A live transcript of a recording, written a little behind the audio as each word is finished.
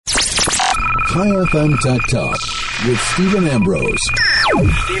High FM Tech Talk with Stephen Ambrose.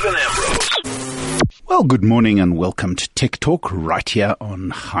 Well, good morning and welcome to Tech Talk right here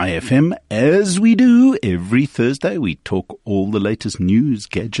on High FM. As we do every Thursday, we talk all the latest news,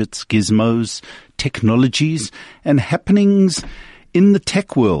 gadgets, gizmos, technologies, and happenings in the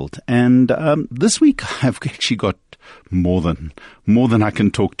tech world. And this week I've actually got more than I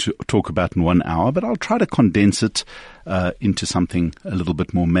can talk about in 1 hour, but I'll try to condense it into something a little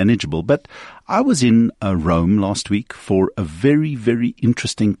bit more manageable. But I was in Rome last week for a very, very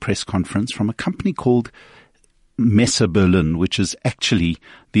interesting press conference from a company called Messe Berlin, which is actually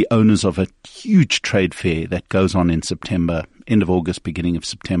the owners of a huge trade fair that goes on in September, end of August, beginning of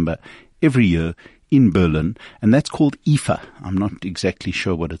September, every year in Berlin, and that's called IFA. I'm not exactly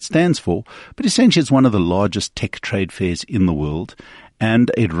sure what it stands for, but essentially it's one of the largest tech trade fairs in the world, and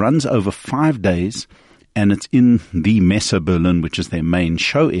it runs over 5 days, and it's in the Messe Berlin, which is their main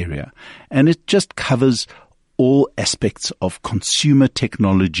show area, and it just covers all aspects of consumer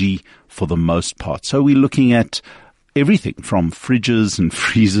technology for the most part. So we're looking at everything from fridges and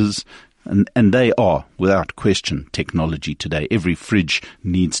freezers, and they are, without question, technology today. Every fridge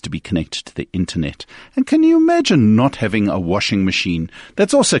needs to be connected to the internet. And can you imagine not having a washing machine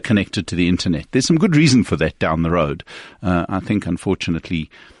that's also connected to the internet? There's some good reason for that down the road. I think, unfortunately,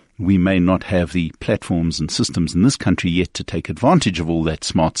 we may not have the platforms and systems in this country yet to take advantage of all that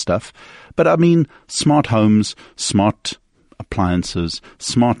smart stuff. But I mean, smart homes, smart appliances,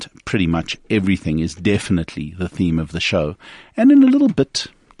 smart pretty much everything is definitely the theme of the show. And in a little bit,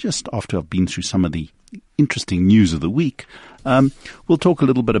 just after I've been through some of the interesting news of the week, we'll talk a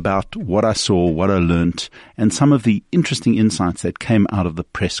little bit about what I saw, what I learnt, and some of the interesting insights that came out of the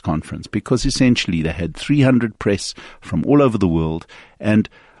press conference, because essentially they had 300 press from all over the world, and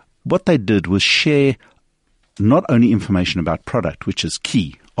what they did was share not only information about product, which is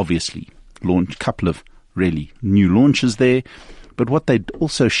key, obviously, launch couple of really new launches there, but what they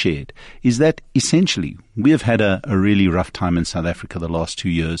also shared is that essentially we have had a really rough time in South Africa the last 2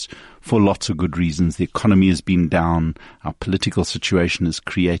 years for lots of good reasons. The economy has been down. Our political situation has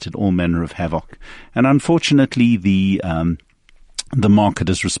created all manner of havoc. And unfortunately, the market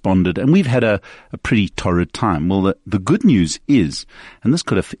has responded, and we've had a pretty torrid time. Well, the good news is, and this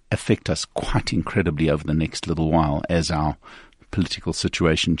could affect us quite incredibly over the next little while as our political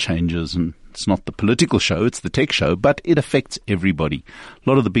situation changes, and it's not the political show, it's the tech show, but it affects everybody. A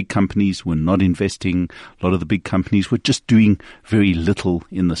lot of the big companies were not investing. A lot of the big companies were just doing very little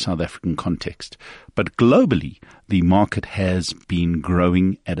in the South African context. But globally, the market has been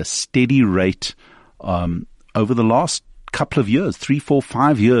growing at a steady rate over the last couple of years, 3, 4,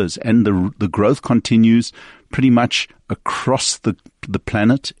 5 years, and the growth continues pretty much across the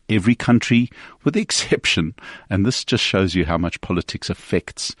planet, every country, with the exception, and this just shows you how much politics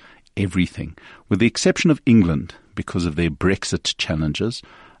affects everything, with the exception of England, because of their Brexit challenges.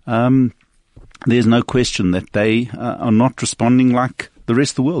 There's no question that they are not responding like the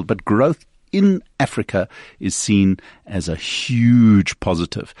rest of the world, but growth in Africa is seen as a huge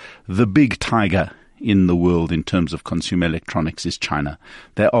positive. The big tiger in the world in terms of consumer electronics is China.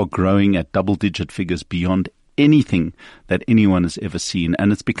 They are growing at double-digit figures beyond anything that anyone has ever seen,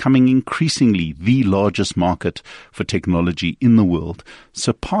 and it's becoming increasingly the largest market for technology in the world,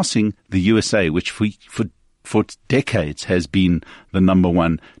 surpassing the USA, which for decades has been the number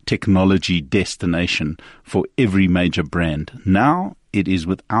one technology destination for every major brand. Now it is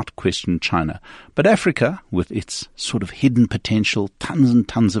without question China. But Africa, with its sort of hidden potential, tons and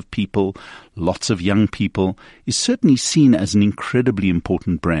tons of people, lots of young people, is certainly seen as an incredibly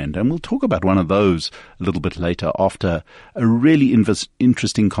important brand. And we'll talk about one of those a little bit later after a really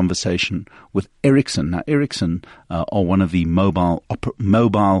interesting conversation with Ericson. Now, Ericson are one of the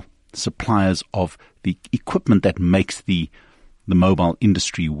mobile suppliers of the equipment that makes the mobile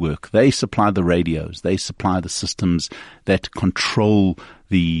industry work. They supply the radios. They supply the systems that control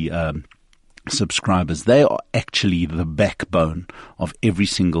the subscribers. They are actually the backbone of every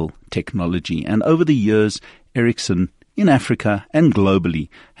single technology. And over the years, Ericson in Africa and globally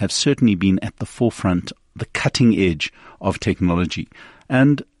have certainly been at the forefront, the cutting edge of technology.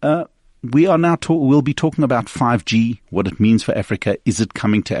 And we are now we'll be talking about 5G, what it means for Africa. Is it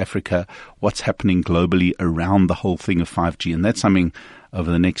coming to Africa? What's happening globally around the whole thing of 5G? And that's something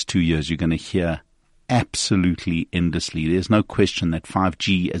over the next 2 years you're going to hear absolutely endlessly. There's no question that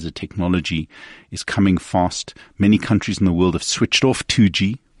 5G as a technology is coming fast. Many countries in the world have switched off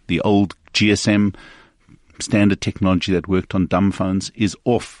 2G. The old GSM standard technology that worked on dumb phones is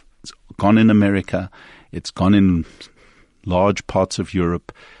off. It's gone in America. It's gone in large parts of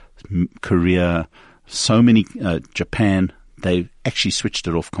Europe, Korea, so many, Japan. They've actually switched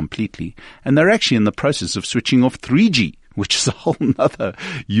it off completely, and they're actually in the process of switching off 3G, which is a whole nother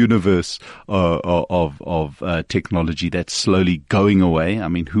universe of technology that's slowly going away. I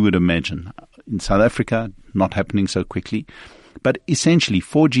mean, who would imagine? In South Africa, not happening so quickly. But essentially,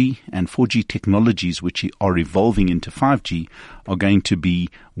 4G and 4G technologies, which are evolving into 5G, are going to be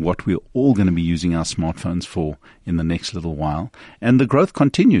what we're all going to be using our smartphones for in the next little while. And the growth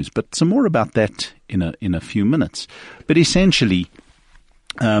continues. But some more about that in a few minutes. But essentially,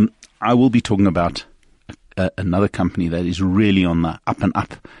 I will be talking about another company that is really on the up and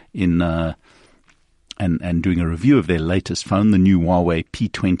up in and doing a review of their latest phone, the new Huawei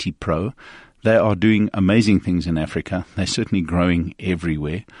P20 Pro. They are doing amazing things in Africa. They're certainly growing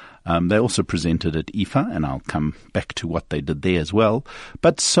everywhere. They also presented at IFA, and I'll come back to what they did there as well.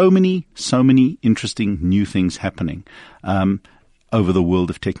 But so many interesting new things happening over the world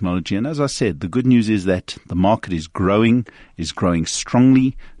of technology. And as I said, the good news is that the market is growing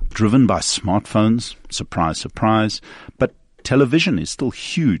strongly, driven by smartphones. Surprise, surprise. But television is still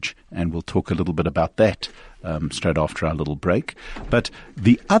huge, and we'll talk a little bit about that straight after our little break. But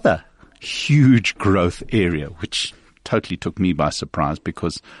the other huge growth area, which totally took me by surprise,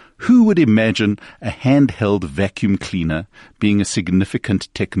 because who would imagine a handheld vacuum cleaner being a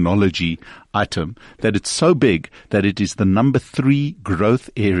significant technology item, that it's so big that it is the number 3 growth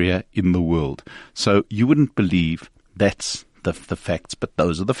area in the world. So you wouldn't believe that's the facts, but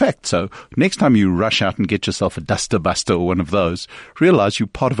those are the facts. So next time you rush out and get yourself a Duster Buster or one of those, realize you're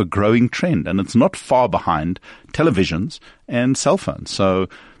part of a growing trend, and it's not far behind televisions and cell phones. So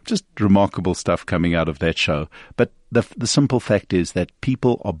just remarkable stuff coming out of that show. But the simple fact is that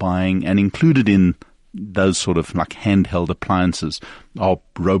people are buying, and included in those sort of like handheld appliances are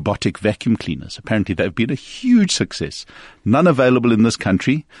robotic vacuum cleaners. Apparently they've been a huge success. None available in this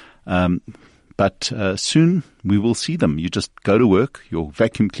country, but soon we will see them. You just go to work, your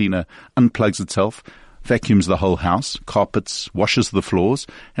vacuum cleaner unplugs itself, vacuums the whole house, carpets, washes the floors,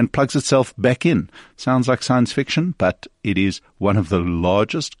 and plugs itself back in. Sounds like science fiction, but it is one of the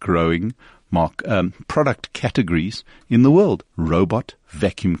largest growing product categories in the world, robot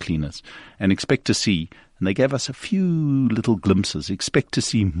vacuum cleaners. And expect to see, and they gave us a few little glimpses, expect to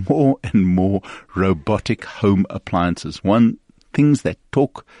see more and more robotic home appliances. Things that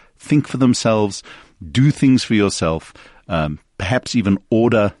talk, think for themselves, do things for yourself, perhaps even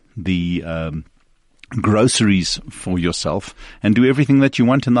order the groceries for yourself, and do everything that you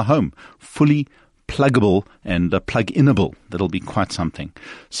want in the home. Fully pluggable and plug-inable. That'll be quite something.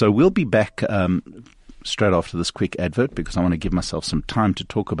 So we'll be back straight after this quick advert, because I want to give myself some time to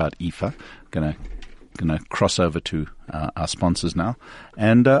talk about IFA. Gonna cross over to our sponsors now,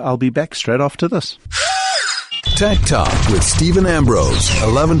 and I'll be back straight after this. Tech Talk with Stephen Ambrose,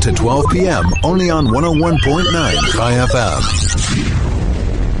 11 to 12 p.m. only on 101.9 IFM.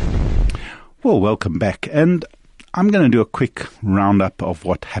 Well, welcome back. And I'm going to do a quick roundup of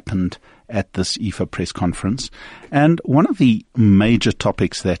what happened at this IFA press conference. And one of the major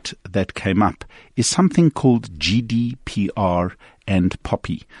topics that came up is something called GDPR and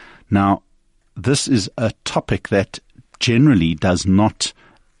POPI. Now, this is a topic that generally does not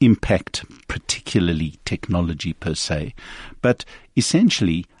impact particularly technology per se, but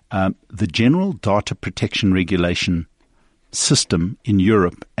essentially the general data protection regulation system in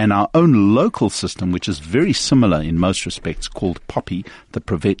Europe and our own local system, which is very similar in most respects, called POPI,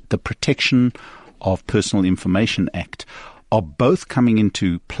 the Protection of Personal Information Act, are both coming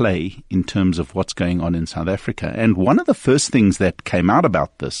into play in terms of what's going on in South Africa. And one of the first things that came out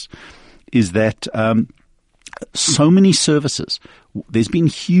about this is that so many services, there's been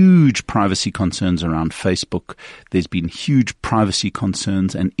huge privacy concerns around Facebook. There's been huge privacy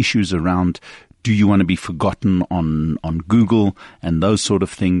concerns and issues around, do you want to be forgotten on Google and those sort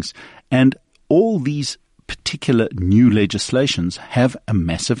of things. And all these particular new legislations have a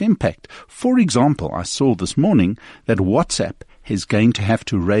massive impact. For example, I saw this morning that WhatsApp is going to have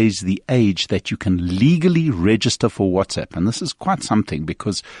to raise the age that you can legally register for WhatsApp. And this is quite something,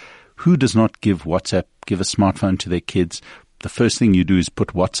 because who does not give a smartphone to their kids? The first thing you do is put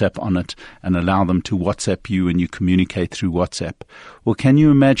WhatsApp on it and allow them to WhatsApp you, and you communicate through WhatsApp. Well, can you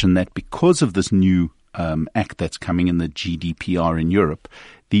imagine that because of this new act that's coming in, the GDPR in Europe,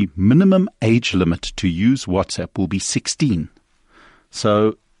 the minimum age limit to use WhatsApp will be 16.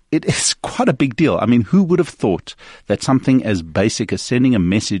 So it is quite a big deal. I mean, who would have thought that something as basic as sending a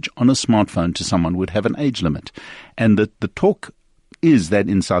message on a smartphone to someone would have an age limit? And the talk is that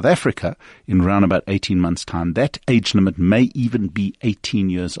in South Africa, in around about 18 months' time, that age limit may even be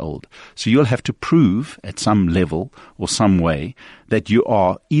 18 years old. So you'll have to prove at some level or some way that you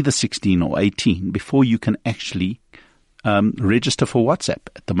are either 16 or 18 before you can actually register for WhatsApp.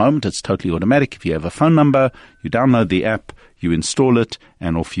 At the moment, it's totally automatic. If you have a phone number, you download the app, you install it,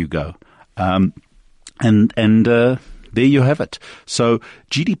 and off you go. There you have it. So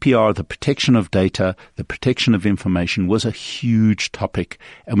GDPR, the protection of data, the protection of information, was a huge topic.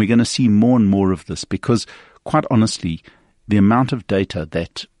 And we're going to see more and more of this because, quite honestly, the amount of data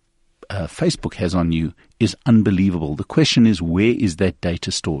that Facebook has on you is unbelievable. The question is, where is that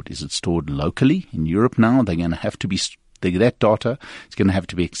data stored? Is it stored locally? In Europe now, they're going to have to be that data is going to have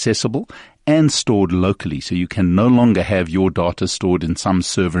to be accessible and stored locally. So you can no longer have your data stored in some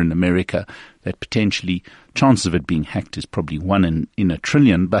server in America that potentially, chances of it being hacked is probably 1 in a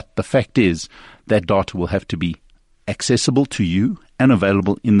trillion. But the fact is that data will have to be accessible to you and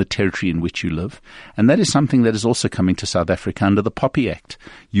available in the territory in which you live. And that is something that is also coming to South Africa under the POPI Act.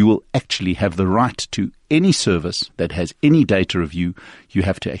 You will actually have the right to any service that has any data of you. You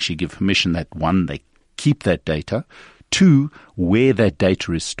have to actually give permission that, 1, they keep that data, 2, where that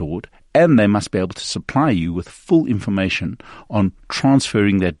data is stored, and they must be able to supply you with full information on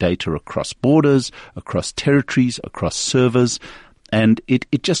transferring that data across borders, across territories, across servers. And it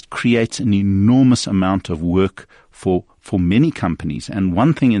just creates an enormous amount of work for many companies. And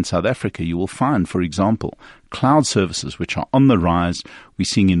one thing in South Africa you will find, for example, cloud services, which are on the rise. We're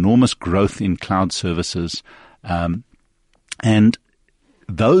seeing enormous growth in cloud services. And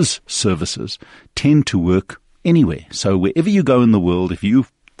those services tend to work anywhere. So wherever you go in the world, if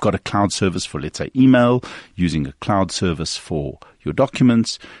you've got a cloud service for, let's say, email, using a cloud service for your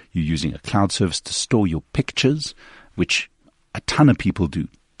documents, you're using a cloud service to store your pictures, which a ton of people do.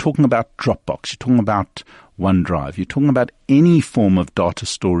 Talking about Dropbox, you're talking about OneDrive, you're talking about any form of data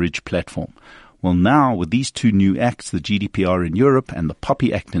storage platform. Well, now with these 2 new acts, the GDPR in Europe and the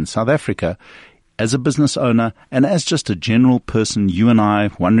POPI Act in South Africa, as a business owner and as just a general person, you and I,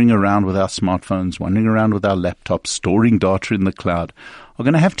 wandering around with our smartphones, wandering around with our laptops, storing data in the cloud, are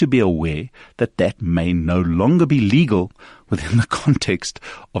going to have to be aware that that may no longer be legal within the context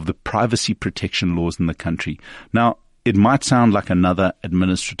of the privacy protection laws in the country. Now, it might sound like another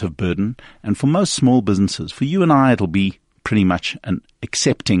administrative burden, and for most small businesses, for you and I, it'll be pretty much an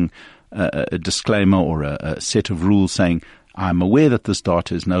accepting a disclaimer or a set of rules saying, I'm aware that this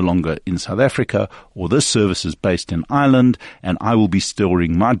data is no longer in South Africa, or this service is based in Ireland, and I will be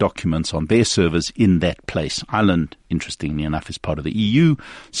storing my documents on their servers in that place. Ireland, interestingly enough, is part of the EU,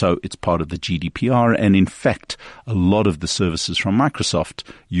 so it's part of the GDPR, and in fact, a lot of the services from Microsoft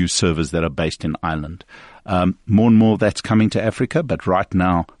use servers that are based in Ireland. More and more that's coming to Africa, but right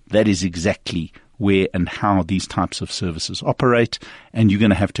now, that is exactly where and how these types of services operate, and you're going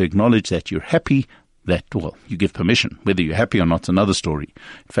to have to acknowledge that you're happy that, well, you give permission. Whether you're happy or not is another story.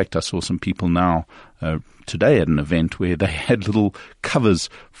 In fact, I saw some people now today at an event where they had little covers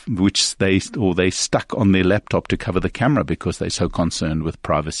which they stuck on their laptop to cover the camera because they're so concerned with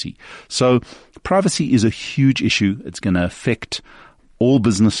privacy. So privacy is a huge issue. It's going to affect all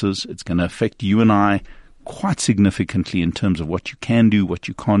businesses. It's going to affect you and I quite significantly in terms of what you can do, what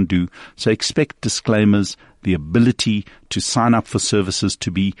you can't do. So expect disclaimers, the ability to sign up for services to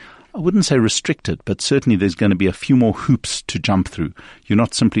be, I wouldn't say restricted, but certainly there's going to be a few more hoops to jump through. You're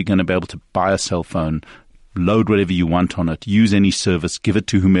not simply going to be able to buy a cell phone, load whatever you want on it, use any service, give it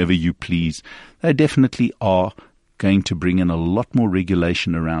to whomever you please. They definitely are going to bring in a lot more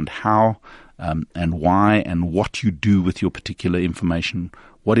regulation around how and why and what you do with your particular information,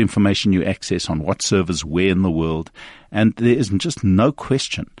 what information you access on what servers, where in the world. And there is just no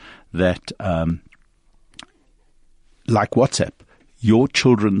question that, like WhatsApp, your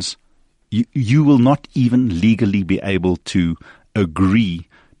children's, you will not even legally be able to agree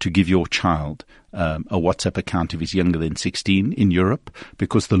to give your child a WhatsApp account if he's younger than 16 in Europe,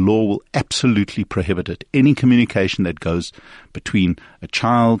 because the law will absolutely prohibit it. Any communication that goes between a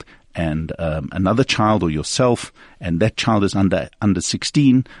child and another child or yourself, and that child is under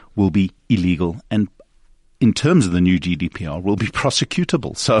 16, will be illegal, and in terms of the new GDPR, will be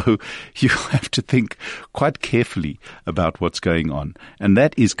prosecutable. So you have to think quite carefully about what's going on. And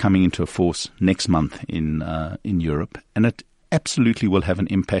that is coming into force next month in Europe. And it absolutely will have an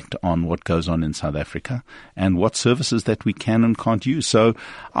impact on what goes on in South Africa and what services that we can and can't use. So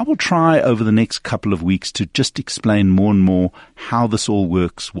I will try over the next couple of weeks to just explain more and more how this all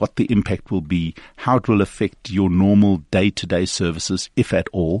works, what the impact will be, how it will affect your normal day-to-day services, if at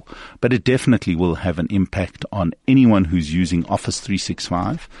all. But it definitely will have an impact on anyone who's using Office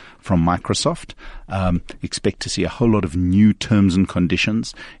 365 from Microsoft. Expect to see a whole lot of new terms and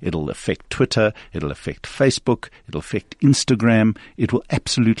conditions. It'll affect Twitter. It'll affect Facebook. It'll affect Instagram. It will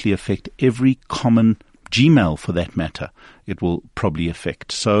absolutely affect every common Gmail for that matter, it will probably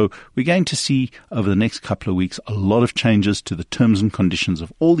affect. So we're going to see over the next couple of weeks a lot of changes to the terms and conditions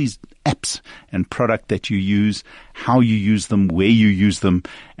of all these apps and product that you use, how you use them, where you use them,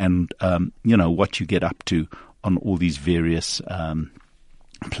 and, what you get up to on all these various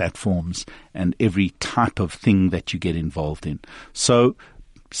platforms and every type of thing that you get involved in. So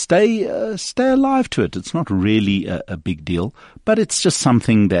stay alive to it. It's not really a big deal, but it's just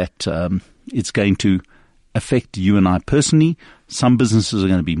something that it's going to affect you and I personally. Some businesses are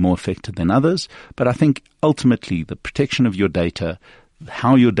going to be more affected than others, but I think ultimately the protection of your data,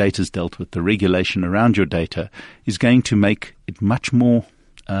 how your data is dealt with, the regulation around your data is going to make it much more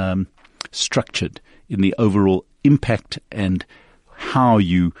structured in the overall impact and how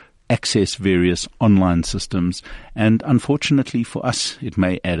you access various online systems. And unfortunately for us, it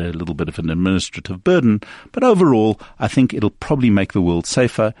may add a little bit of an administrative burden. But overall, I think it'll probably make the world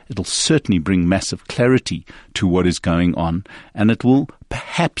safer. It'll certainly bring massive clarity to what is going on. And it will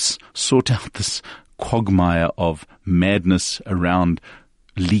perhaps sort out this quagmire of madness around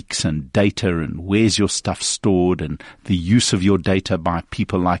leaks and data and where's your stuff stored and the use of your data by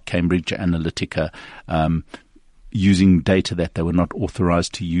people like Cambridge Analytica, using data that they were not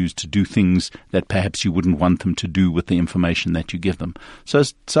authorized to use to do things that perhaps you wouldn't want them to do with the information that you give them. So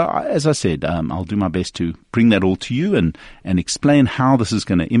as I said, I'll do my best to bring that all to you and explain how this is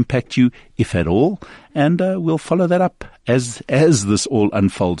going to impact you, if at all, and we'll follow that up as this all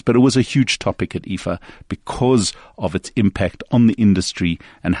unfolds. But it was a huge topic at IFA because of its impact on the industry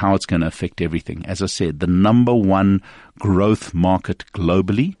and how it's going to affect everything. As I said, the number one growth market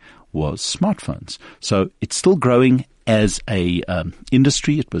globally was smartphones. So it's still growing as a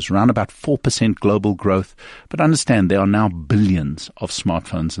industry. It was around about 4% global growth. But understand there are now billions of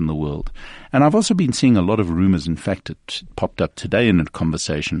smartphones in the world. And I've also been seeing a lot of rumors. In fact, it popped up today in a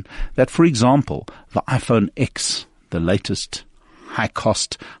conversation that, for example, the iPhone X, the latest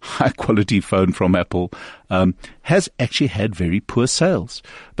high-cost, high-quality phone from Apple, has actually had very poor sales.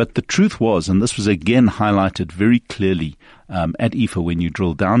 But the truth was, and this was again highlighted very clearly at IFA when you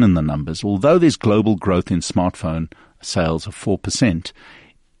drill down in the numbers, although there's global growth in smartphone sales of 4%,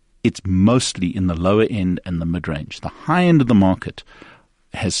 it's mostly in the lower end and the mid-range. The high end of the market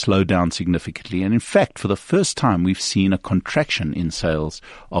has slowed down significantly. And in fact, for the first time, we've seen a contraction in sales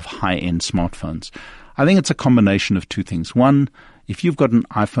of high-end smartphones. I think it's a combination of two things. One, if you've got an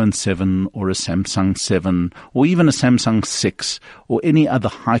iPhone 7 or a Samsung 7 or even a Samsung 6 or any other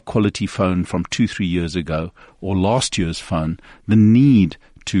high-quality phone from 2-3 years ago or last year's phone, the need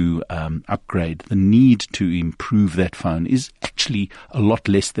to upgrade, the need to improve that phone is actually a lot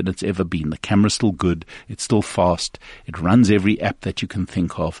less than it's ever been. The camera's still good. It's still fast. It runs every app that you can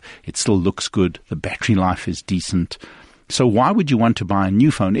think of. It still looks good. The battery life is decent. So why would you want to buy a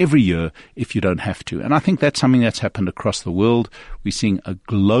new phone every year if you don't have to? And I think that's something that's happened across the world. We're seeing a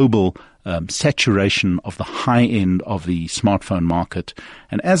global saturation of the high end of the smartphone market.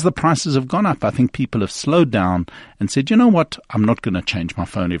 And as the prices have gone up, I think people have slowed down and said, you know what, I'm not going to change my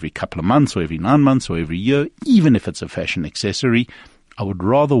phone every couple of months or every 9 months or every year, even if it's a fashion accessory. I would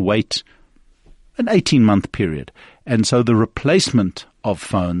rather wait an 18-month period. And so the replacement of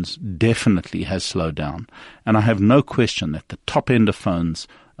phones definitely has slowed down. And I have no question that the top end of phones,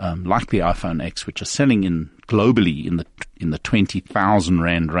 like the iPhone X, which are selling globally in the 20,000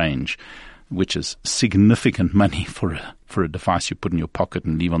 Rand range, which is significant money for a device you put in your pocket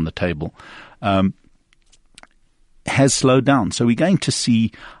and leave on the table, has slowed down. So we're going to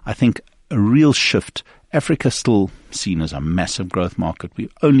see, I think, a real shift. Africa's still seen as a massive growth market. We're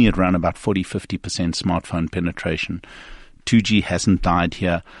only at around about 40-50% smartphone penetration. 2G hasn't died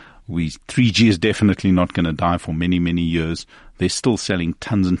here. 3G is definitely not going to die for many, many years. They're still selling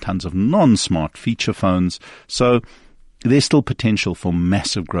tons and tons of non-smart feature phones. So there's still potential for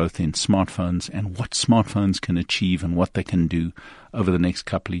massive growth in smartphones and what smartphones can achieve and what they can do over the next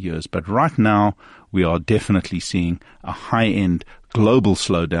couple of years. But right now, we are definitely seeing a high-end global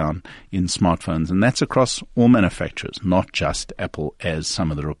slowdown in smartphones, and that's across all manufacturers, not just Apple, as some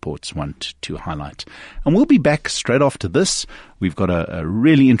of the reports want to highlight. And we'll be back straight after this. We've got a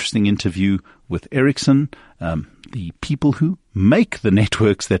really interesting interview with Ericson, the people who make the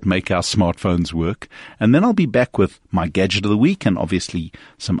networks that make our smartphones work. And then I'll be back with my gadget of the week and obviously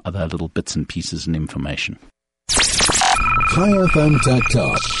some other little bits and pieces and information. High FM Tech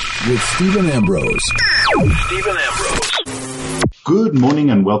Talk with Stephen Ambrose. Good morning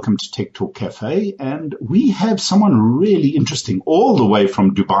and welcome to Tech Talk Cafe. And we have someone really interesting all the way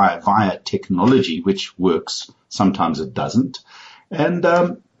from Dubai via technology, which works. Sometimes it doesn't. And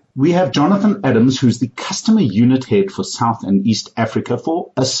we have Jonathan Adams, who's the customer unit head for South and East Africa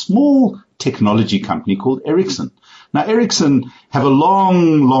for a small technology company called Ericson. Now, Ericson have a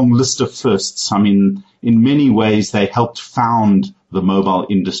long list of firsts. I mean, in many ways, they helped found the mobile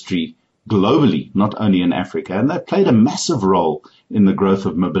industry globally, not only in Africa, and they've played a massive role in the growth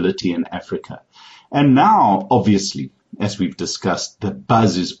of mobility in Africa. And now, obviously, as we've discussed, the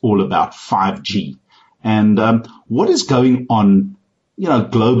buzz is all about 5G. And what is going on,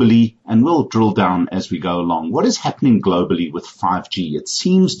 globally, and we'll drill down as we go along. What is happening globally with 5G? It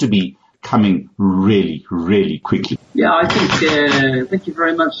seems to be coming really, really quickly. Yeah, I think, thank you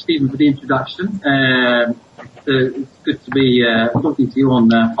very much, Stephen, for the introduction. It's good to be talking to you on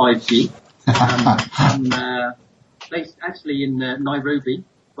 5G. I'm based actually in Nairobi.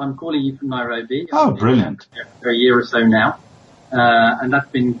 So I'm calling you from Nairobi. Oh, brilliant. For a year or so now. And that's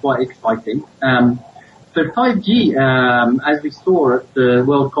been quite exciting. So 5G, as we saw at the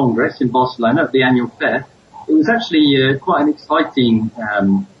World Congress in Barcelona at the annual fair, it was actually quite an exciting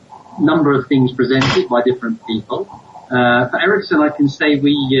number of things presented by different people. For Ericson, I can say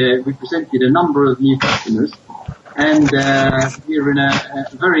we presented a number of new customers, and we're in a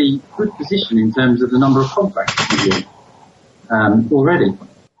very good position in terms of the number of contracts already.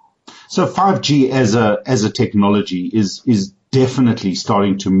 So 5G as a technology is definitely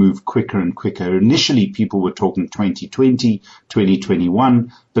starting to move quicker and quicker. Initially, people were talking 2020,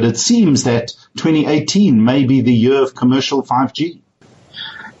 2021, but it seems that 2018 may be the year of commercial 5G.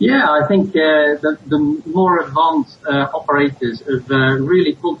 Yeah, I think the more advanced operators have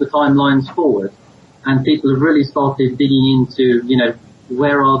really pulled the timelines forward, and people have really started digging into,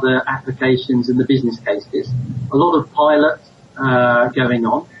 where are the applications and the business cases. A lot of pilots going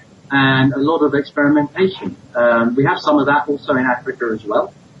on, and a lot of experimentation. We have some of that also in Africa as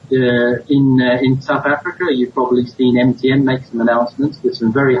well. In South Africa, you've probably seen MTN make some announcements with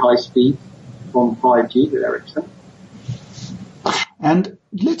some very high speed on 5G with Ericson. And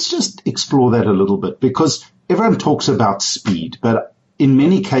let's just explore that a little bit, because everyone talks about speed, but in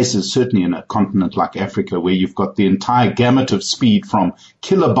many cases, certainly in a continent like Africa, where you've got the entire gamut of speed from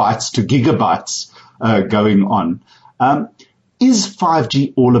kilobytes to gigabytes going on, is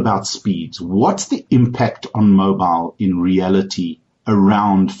 5G all about speeds? What's the impact on mobile in reality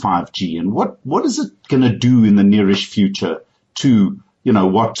around 5G? And what is it going to do in the nearish future to,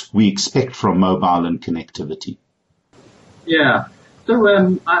 what we expect from mobile and connectivity? Yeah. So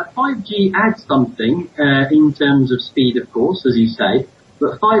 5G adds something in terms of speed, of course, as you say,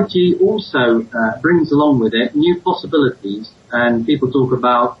 but 5G also brings along with it new possibilities, and people talk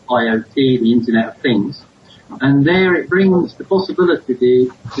about IoT, the Internet of Things, and there it brings the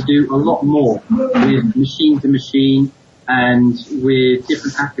possibility to do a lot more with machine to machine and with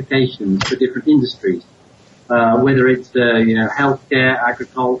different applications for different industries, whether it's healthcare,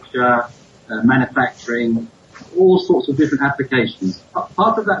 agriculture, manufacturing, all sorts of different applications.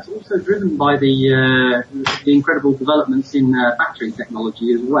 Part of that's also driven by the incredible developments in battery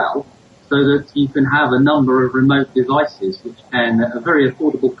technology as well, so that you can have a number of remote devices which can, at a very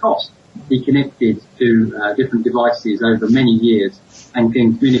affordable cost, be connected to different devices over many years and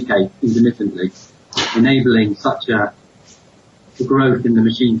can communicate intermittently, enabling such a growth in the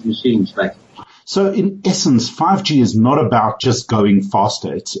machine-to-machine space. So in essence, 5G is not about just going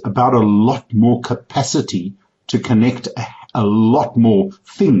faster. It's about a lot more capacity to connect a lot more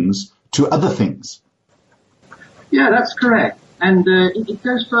things to other things. Yeah, that's correct. And it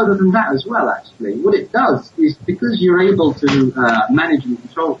goes further than that as well, actually. What it does is, because you're able to manage and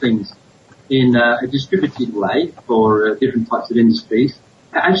control things in a distributed way for different types of industries,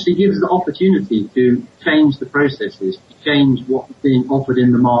 it actually gives the opportunity to change the processes, to change what's being offered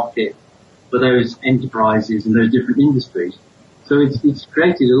in the market for those enterprises and those different industries. So it's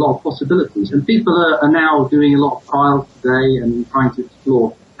created a lot of possibilities, and people are now doing a lot of trials today and trying to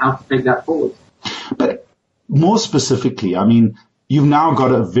explore how to take that forward. But more specifically, I mean, you've now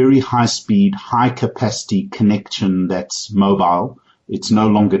got a very high speed, high capacity connection that's mobile. It's no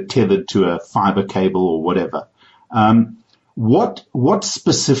longer tethered to a fiber cable or whatever. What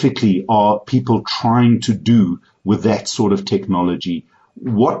specifically are people trying to do with that sort of technology?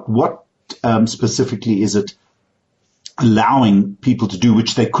 What specifically is it allowing people to do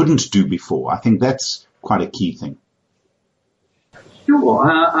which they couldn't do before? I think that's quite a key thing. Sure.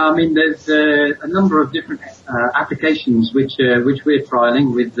 I mean, there's a number of different applications which we're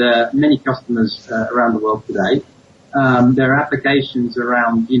trialing with many customers around the world today. There are applications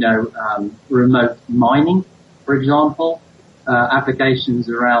around, remote mining, for example, applications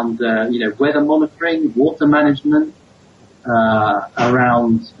around, weather monitoring, water management,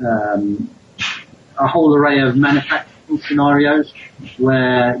 around a whole array of manufacturing interesting scenarios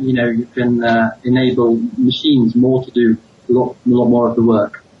where, you can enable machines more to do a lot more of the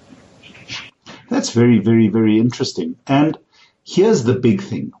work. That's very, very, very interesting. And here's the big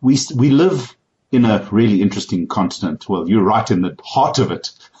thing. We live in a really interesting continent. Well, you're right in the heart of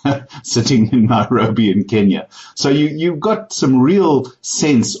it, sitting in Nairobi in Kenya. So you've got some real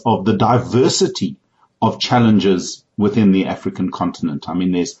sense of the diversity of challenges within the African continent. I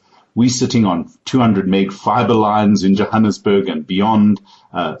mean, we're sitting on 200 meg fiber lines in Johannesburg and beyond.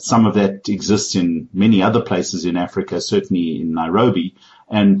 Some of that exists in many other places in Africa, certainly in Nairobi,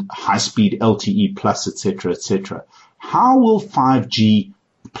 and high-speed LTE plus, et cetera, et cetera. How will 5G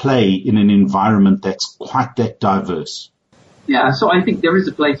play in an environment that's quite that diverse? Yeah, so I think there is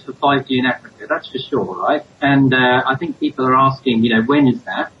a place for 5G in Africa, that's for sure, right? And I think people are asking, when is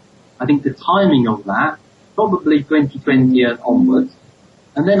that? I think the timing of that, probably 2020 onwards.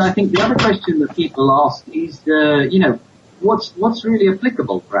 And then I think the other question that people ask is, what's really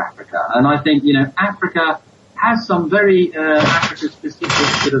applicable for Africa? And I think, Africa has some very Africa-specific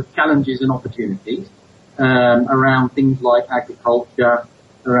sort of challenges and opportunities around things like agriculture,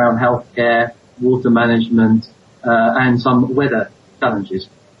 around healthcare, water management, and some weather challenges.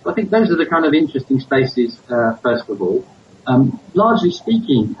 So I think those are the kind of interesting spaces, first of all. Largely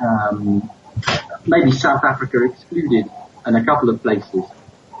speaking, maybe South Africa excluded in a couple of places.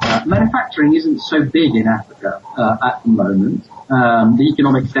 Manufacturing isn't so big in Africa at the moment. The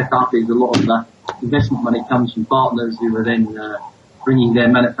economic setup is a lot of the investment money comes from partners who are then bringing their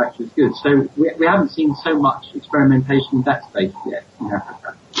manufacturers goods. So we haven't seen so much experimentation in that space yet in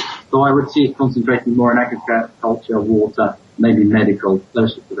Africa. So I would see it concentrating more on agriculture, water, maybe medical,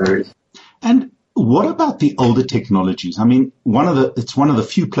 those sorts of areas. And what about the older technologies? I mean, it's one of the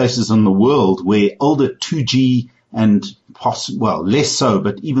few places in the world where older 2G and less so,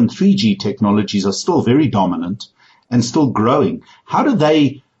 but even 3G technologies are still very dominant and still growing. How do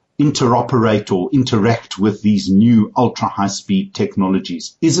they interoperate or interact with these new ultra high speed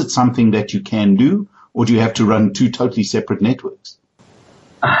technologies? Is it something that you can do, or do you have to run two totally separate networks?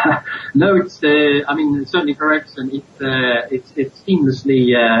 No, it's certainly for Ericson, it's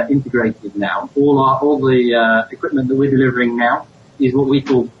seamlessly integrated now. All the equipment that we're delivering now is what we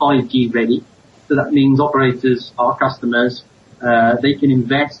call 5G ready. So that means operators, our customers, they can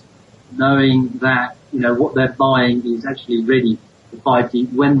invest knowing that, what they're buying is actually ready for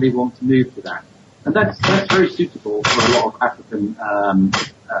 5G when they want to move to that. And that's very suitable for a lot of African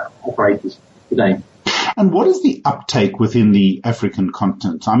operators today. And what is the uptake within the African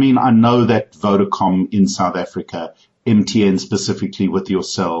continent? I mean, I know that Vodacom in South Africa, MTN specifically with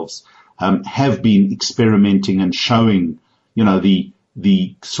yourselves, have been experimenting and showing,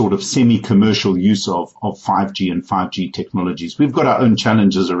 the sort of semi-commercial use of 5G and 5G technologies. We've got our own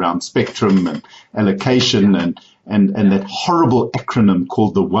challenges around spectrum and allocation and that horrible acronym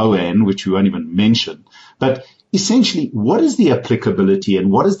called the WOAN, which we won't even mention. But essentially, what is the applicability and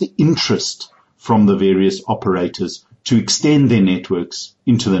what is the interest from the various operators to extend their networks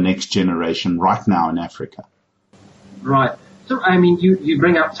into the next generation right now in Africa? Right. So, you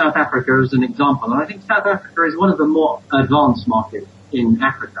bring up South Africa as an example, and I think South Africa is one of the more advanced markets in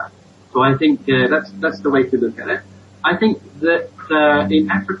Africa. So I think that's the way to look at it. I think that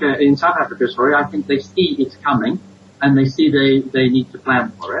in South Africa, I think they see it's coming, and they see they need to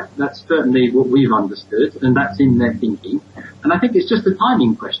plan for it. That's certainly what we've understood, and that's in their thinking. And I think it's just a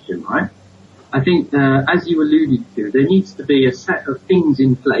timing question, right? I think, as you alluded to, there needs to be a set of things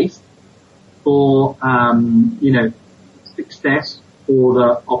in place for, success for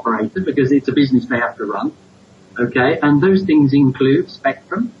the operator, because it's a business they have to run. Okay. And those things include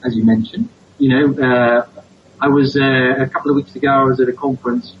spectrum, as you mentioned. I was, a couple of weeks ago, I was at a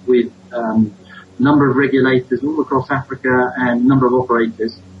conference with, a number of regulators all across Africa and a number of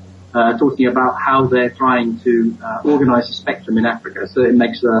operators, talking about how they're trying to, organize the spectrum in Africa. So it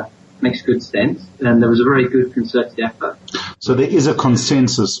makes good sense, and there was a very good concerted effort. So there is a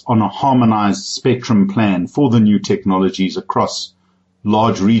consensus on a harmonized spectrum plan for the new technologies across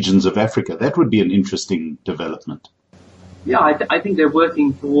large regions of Africa. That would be an interesting development. Yeah, I think they're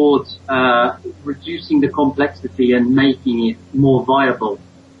working towards reducing the complexity and making it more viable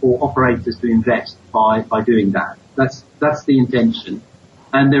for operators to invest by doing that. That's the intention,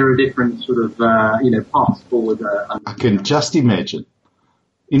 and there are different sort of paths forward. I can just imagine.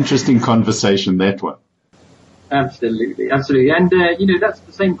 Interesting conversation, that one. Absolutely. And, that's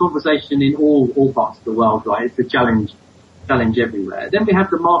the same conversation in all parts of the world, right? It's a challenge everywhere. Then we have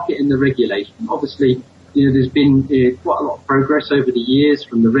the market and the regulation. Obviously, there's been quite a lot of progress over the years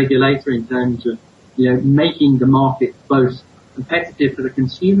from the regulator in terms of, making the market both competitive for the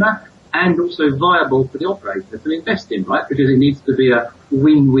consumer and also viable for the operator to invest in, right? Because it needs to be a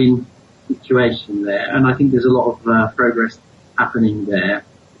win-win situation there. And I think there's a lot of progress happening there.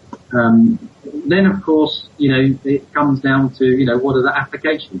 Then, of course, it comes down to, what are the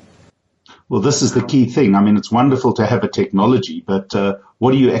applications? Well, this is the key thing. I mean, it's wonderful to have a technology, but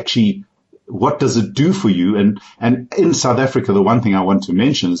what does it do for you? And in South Africa, the one thing I want to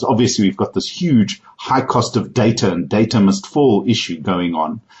mention is obviously we've got this huge high cost of data and data must fall issue going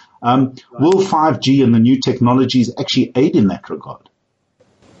on. Will 5G and the new technologies actually aid in that regard?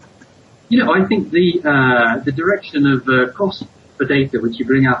 I think the direction of cost for data, which you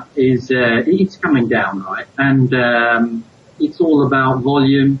bring up, is it's coming down, right? And it's all about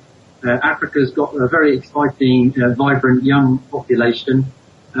volume. Africa's got a very exciting, vibrant young population.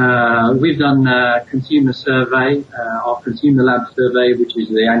 We've done a consumer survey, our consumer lab survey, which is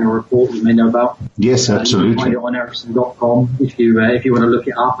the annual report you may know about. Yes, absolutely. You can find it on Ericson.com if you want to look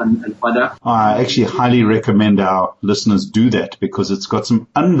it up and find out. I actually highly recommend our listeners do that because it's got some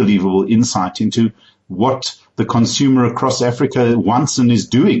unbelievable insight into what the consumer across Africa wants and is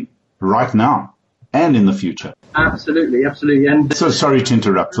doing right now and in the future. Absolutely, absolutely. And so sorry to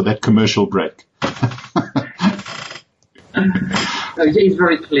interrupt for that commercial break. It's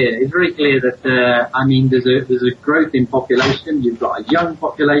very clear. It's very clear that there's a growth in population. You've got a young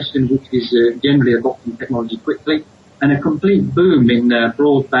population which is generally adopting technology quickly, and a complete boom in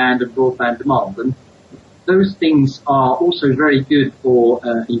broadband and broadband demand. And those things are also very good for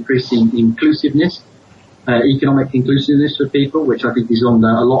increasing inclusiveness, economic inclusiveness for people, which I think is on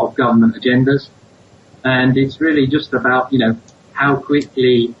a lot of government agendas. And it's really just about how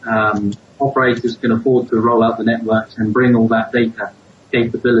quickly operators can afford to roll out the networks and bring all that data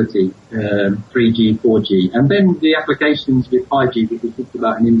capability, 3G, 4G. And then the applications with 5G, which we talked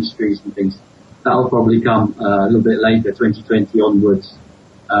about in industries and things, that'll probably come a little bit later, 2020 onwards.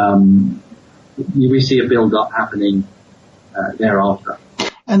 We see a build-up happening thereafter.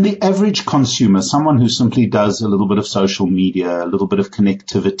 And the average consumer, someone who simply does a little bit of social media, a little bit of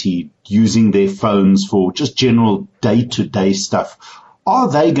connectivity, using their phones for just general day-to-day stuff, are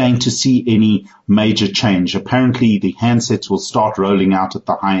they going to see any major change? Apparently, the handsets will start rolling out at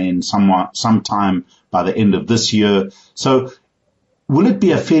the high end sometime by the end of this year. So will it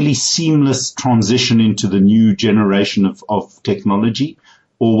be a fairly seamless transition into the new generation of technology?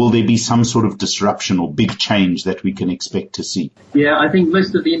 Or will there be some sort of disruption or big change that we can expect to see? Yeah, I think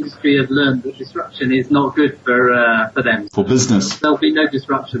most of the industry have learned that disruption is not good for them. For business. There'll be no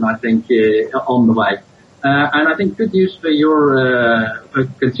disruption, I think, on the way. And I think good news for for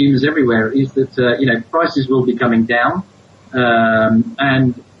consumers everywhere is that, prices will be coming down.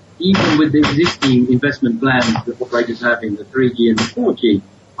 And even with the existing investment plans that operators have in the 3G and the 4G,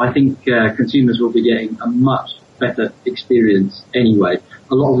 I think consumers will be getting a much better experience anyway.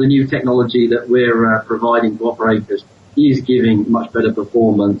 A lot of the new technology that we're providing to operators is giving much better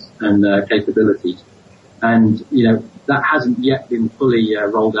performance and capabilities. And, that hasn't yet been fully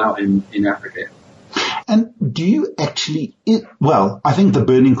rolled out in Africa. And do you actually, I think the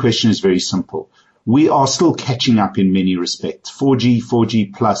burning question is very simple. We are still catching up in many respects.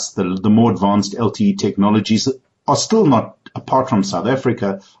 4G plus, the more advanced LTE technologies are still not, apart from South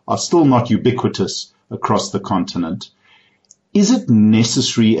Africa, are still not ubiquitous across the continent. Is it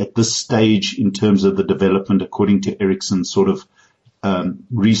necessary at this stage in terms of the development, according to Ericsson's sort of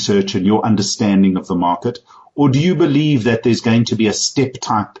research and your understanding of the market? Or do you believe that there's going to be a step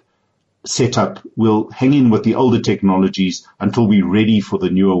type setup? We'll hang in with the older technologies until we're ready for the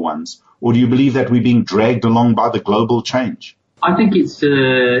newer ones? Or do you believe that we're being dragged along by the global change? I think it's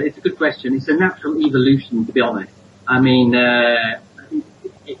a good question. It's a natural evolution, to be honest. I mean,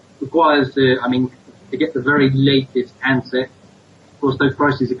 it requires, to get the very latest handset. Of course, those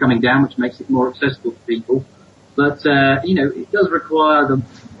prices are coming down, which makes it more accessible to people. But, it does require the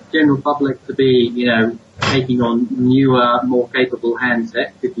general public to be, taking on newer, more capable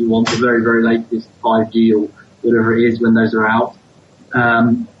handsets if you want the very, very latest 5G or whatever it is when those are out.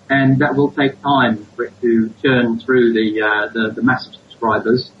 And that will take time for it to churn through the massive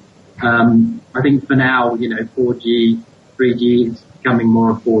subscribers. I think for now, 4G, 3G is becoming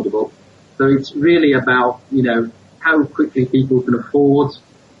more affordable. So it's really about, how quickly people can afford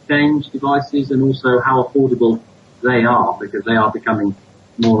change devices and also how affordable they are, because they are becoming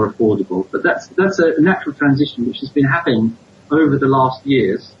more affordable. But that's a natural transition which has been happening over the last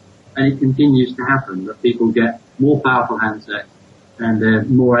years, and it continues to happen, that people get more powerful handsets and they're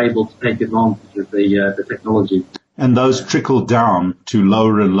more able to take advantage of the technology. And those trickle down to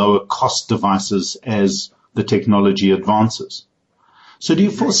lower and lower cost devices as the technology advances. So do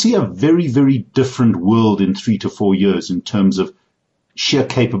you foresee a very, very different world in 3 to 4 years in terms of sheer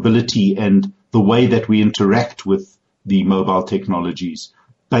capability and the way that we interact with the mobile technologies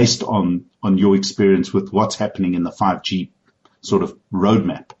based on your experience with what's happening in the 5G sort of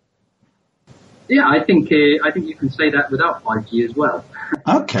roadmap? Yeah, I think you can say that without 5G as well.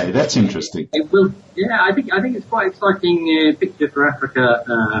 Okay, that's interesting. It will. Yeah, I think it's quite an exciting picture for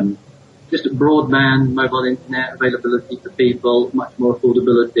Africa. Just broadband, mobile internet availability for people, much more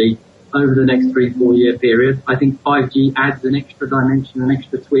affordability over the next 3-4 year period. I think 5G adds an extra dimension, an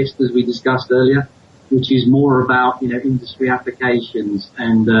extra twist, as we discussed earlier, which is more about industry applications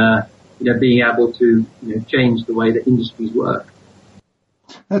and being able to change the way that industries work.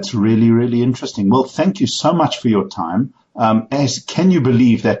 That's really, really interesting. Well, thank you so much for your time. Can you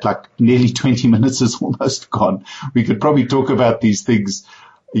believe that nearly 20 minutes is almost gone? We could probably talk about these things,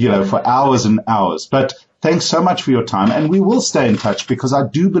 for hours and hours. But thanks so much for your time. And we will stay in touch because I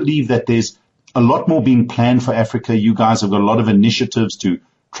do believe that there's a lot more being planned for Africa. You guys have got a lot of initiatives to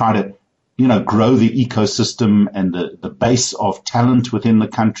try to, grow the ecosystem and the base of talent within the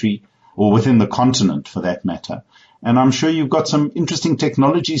country or within the continent for that matter. And I'm sure you've got some interesting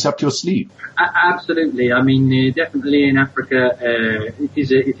technologies up your sleeve. Absolutely. I mean, definitely in Africa, it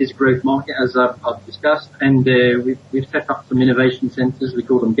is a growth market, as I've discussed. And we've set up some innovation centres. We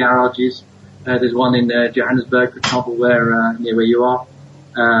call them garages. There's one in Johannesburg, for example, where near where you are.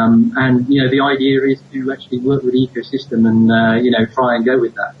 And the idea is to actually work with the ecosystem and try and go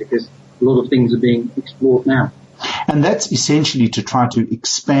with that, because a lot of things are being explored now. And that's essentially to try to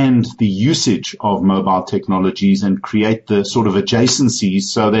expand the usage of mobile technologies and create the sort of adjacencies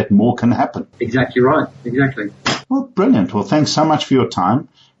so that more can happen. Exactly right. Exactly. Well, brilliant. Well, thanks so much for your time,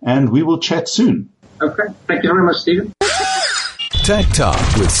 and we will chat soon. Okay. Thank you very much, Stephen. Tech Talk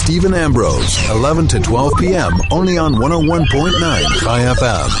with Stephen Ambrose, 11 to 12 p.m., only on 101.9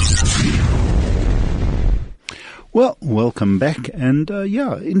 IFM. Well, welcome back. And,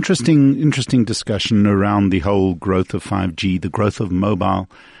 interesting discussion around the whole growth of 5G, the growth of mobile.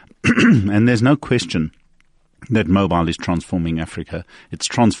 And there's no question that mobile is transforming Africa. It's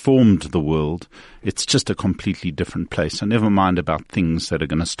transformed the world. It's just a completely different place. So never mind about things that are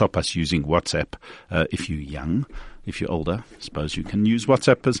going to stop us using WhatsApp. If you're young, if you're older, I suppose you can use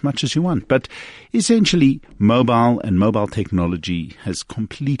WhatsApp as much as you want. But essentially, mobile and mobile technology has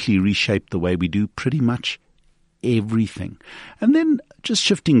completely reshaped the way we do pretty much everything. And then just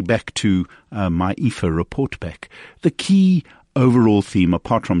shifting back to my IFA report back, the key overall theme,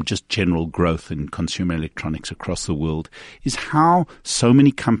 apart from just general growth in consumer electronics across the world, is how so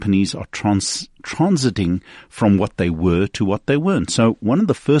many companies are transiting from what they were to what they weren't. So one of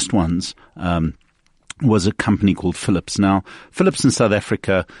the first ones was a company called Philips. Now, Philips in South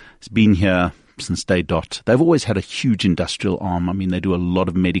Africa has been here since day dot. They've always had a huge industrial arm. I mean, they do a lot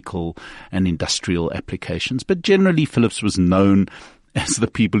of medical and industrial applications, but generally Philips was known as the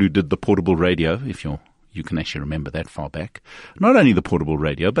people who did the portable radio, if you can actually remember that far back. Not only the portable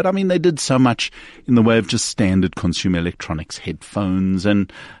radio, but I mean, they did so much in the way of just standard consumer electronics, headphones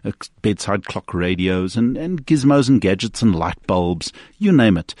and bedside clock radios and gizmos and gadgets and light bulbs, you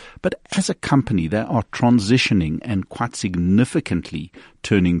name it. But as a company, they are transitioning and quite significantly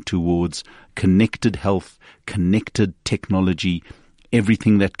turning towards connected health, connected technology,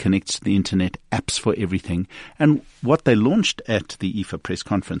 everything that connects to the internet, apps for everything. And what they launched at the IFA press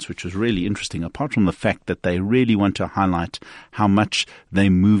conference, which was really interesting, apart from the fact that they really want to highlight how much they're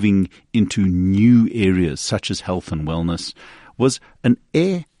moving into new areas such as health and wellness, was an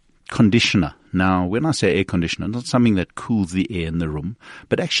air conditioner. Now, when I say air conditioner, not something that cools the air in the room,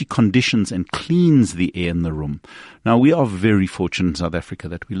 but actually conditions and cleans the air in the room. Now, we are very fortunate in South Africa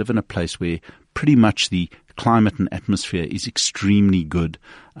that we live in a place where pretty much the climate and atmosphere is extremely good,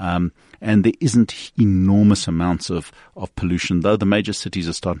 and there isn't enormous amounts of pollution, though the major cities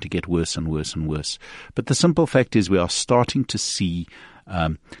are starting to get worse and worse and worse. But the simple fact is we are starting to see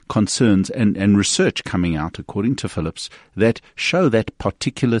concerns and research coming out, according to Philips, that show that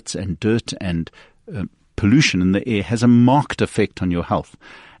particulates and dirt and pollution in the air has a marked effect on your health.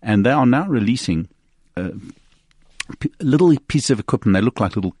 And they are now releasing little piece of equipment. They look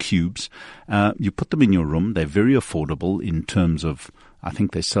like little cubes. You put them in your room. They're very affordable in terms of, I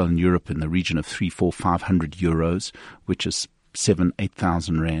think they sell in Europe in the region of 300, 400, 500 euros, which is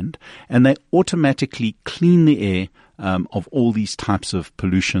 7,000-8,000 rand. And they automatically clean the air of all these types of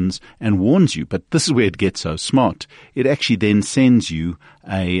pollutions and warns you. But this is where it gets so smart. It actually then sends you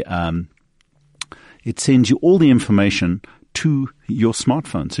all the information to your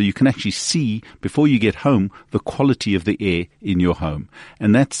smartphone. So you can actually see, before you get home, the quality of the air in your home.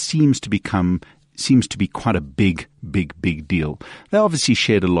 And that seems to become seems to be quite a big deal. They obviously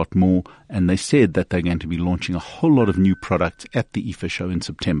shared a lot more, and they said that they're going to be launching a whole lot of new products at the IFA show in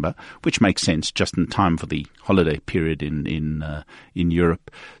September, which makes sense just in time for the holiday period in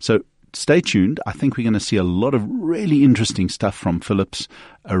Europe. So stay tuned. I think we're going to see a lot of really interesting stuff from Philips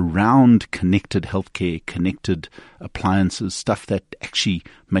around connected healthcare, connected appliances, stuff that actually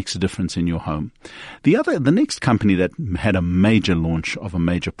makes a difference in your home. The next company that had a major launch of a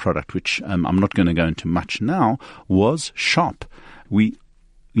major product, which I'm not going to go into much now, was Sharp.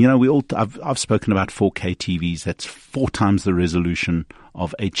 I've spoken about 4K TVs. That's 4 times the resolution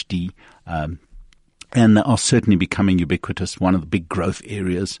of HD. And they are certainly becoming ubiquitous, one of the big growth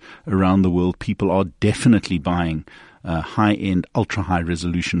areas around the world. People are definitely buying high-end, ultra-high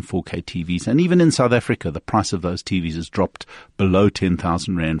resolution 4K TVs. And even in South Africa, the price of those TVs has dropped below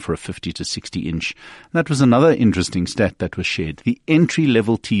 10,000 Rand for a 50 to 60 inch. That was another interesting stat that was shared. The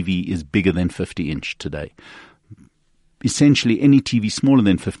entry-level TV is bigger than 50 inch today. Essentially, any TV smaller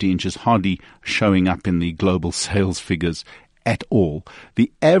than 50 inch is hardly showing up in the global sales figures at all.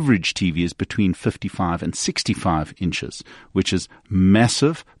 The average TV is between 55 and 65 inches, which is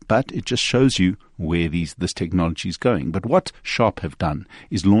massive, but it just shows you where this technology is going. But what Sharp have done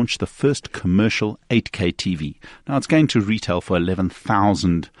is launch the first commercial 8K TV. Now, it's going to retail for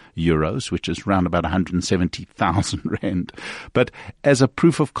 11,000 euros, which is around about 170,000 Rand. But as a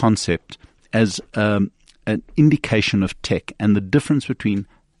proof of concept, as an indication of tech and the difference between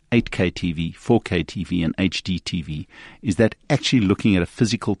 8K TV, 4K TV, and HD TV is that actually looking at a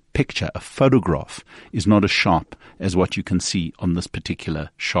physical picture, a photograph, is not as sharp as what you can see on this particular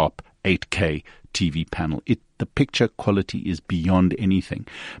Sharp 8K TV panel. The picture quality is beyond anything.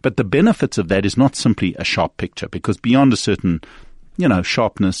 But the benefits of that is not simply a sharp picture, because beyond a certain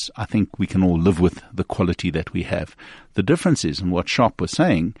sharpness, I think we can all live with the quality that we have. The difference is, and what Sharp was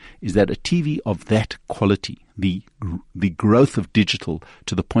saying, is that a TV of that quality, the growth of digital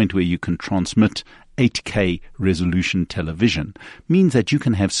to the point where you can transmit 8K resolution television, means that you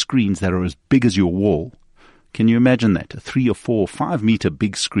can have screens that are as big as your wall. Can you imagine that? A 3 or 4 or 5 meter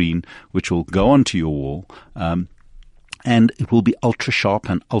big screen which will go onto your wall, and it will be ultra sharp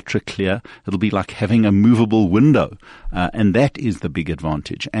and ultra clear. It'll be like having a movable window. And that is the big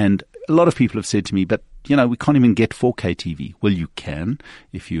advantage. And a lot of people have said to me, but, we can't even get 4K TV. Well, you can.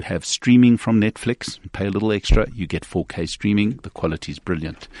 If you have streaming from Netflix, pay a little extra, you get 4K streaming. The quality is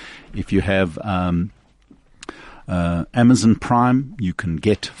brilliant. If you have Amazon Prime, you can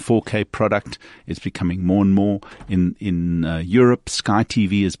get 4K product. It's becoming more and more. In Europe, Sky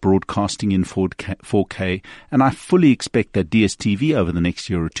TV is broadcasting in 4K, and I fully expect that DSTV over the next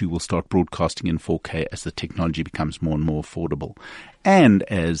year or two will start broadcasting in 4K as the technology becomes more and more affordable. And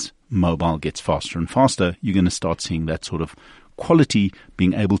as mobile gets faster and faster, you're going to start seeing that sort of quality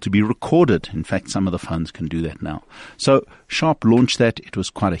being able to be recorded. In fact, some of the phones can do that now. So Sharp launched that. It was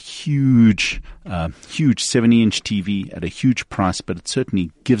quite a huge 70-inch TV at a huge price, but it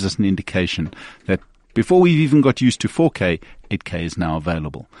certainly gives us an indication that before we've even got used to 4K, 8K is now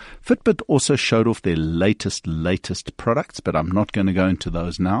available. Fitbit also showed off their latest products, but I'm not going to go into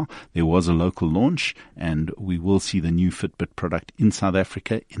those now. There was a local launch, and we will see the new Fitbit product in South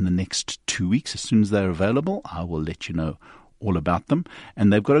Africa in the next 2 weeks. As soon as they're available, I will let you know all about them.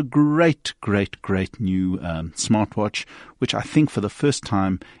 And they've got a great new smartwatch, which I think for the first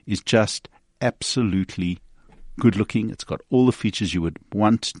time is just absolutely good looking. It's got all the features you would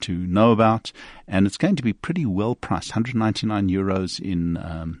want to know about, and it's going to be pretty well priced, 199 euros in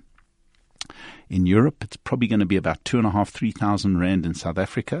Europe. It's probably going to be about 2,500-3,000 Rand in South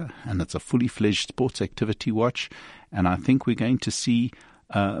Africa, and it's a fully fledged sports activity watch. And I think we're going to see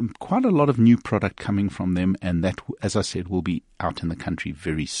quite a lot of new product coming from them, and that, as I said, will be out in the country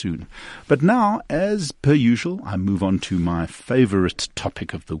very soon. But now, as per usual, I move on to my favorite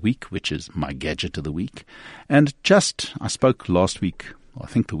topic of the week, which is my gadget of the week. And I spoke last week, or I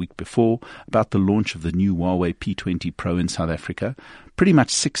think the week before, about the launch of the new Huawei P20 Pro in South Africa, pretty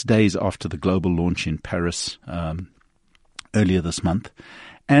much 6 days after the global launch in Paris earlier this month.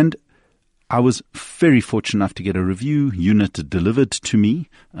 And I was very fortunate enough to get a review unit delivered to me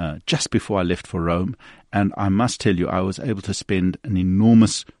just before I left for Rome. And I must tell you, I was able to spend an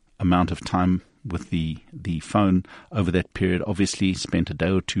enormous amount of time with the phone over that period. Obviously, spent a day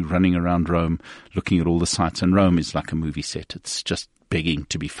or two running around Rome, looking at all the sites. And Rome is like a movie set. It's just begging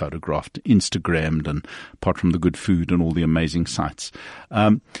to be photographed, Instagrammed, and apart from the good food and all the amazing sites.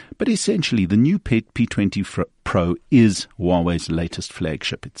 But essentially, the new P20 Pro is Huawei's latest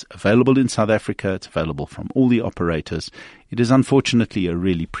flagship. It's available in South Africa. It's available from all the operators. It is unfortunately a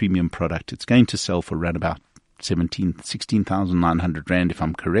really premium product. It's going to sell for around about 16,900 Rand, if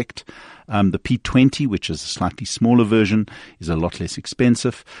I'm correct. The P20, which is a slightly smaller version, is a lot less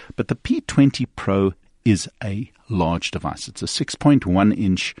expensive. But the P20 Pro is a large device. It's a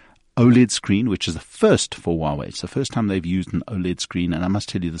 6.1-inch OLED screen, which is the first for Huawei. It's the first time they've used an OLED screen, and I must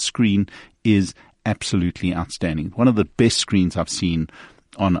tell you, the screen is absolutely outstanding. One of the best screens I've seen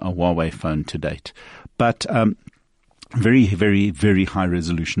on a Huawei phone to date. But very, very, very high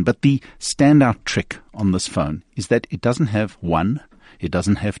resolution. But the standout trick on this phone is that it doesn't have one, it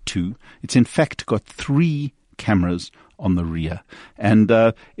doesn't have two. It's in fact got 3 cameras on the rear, and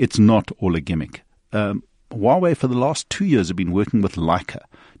it's not all a gimmick. Huawei for the last 2 years have been working with Leica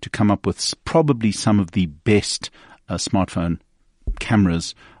to come up with probably some of the best smartphone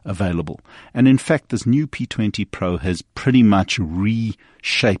cameras available. And in fact, this new P20 Pro has pretty much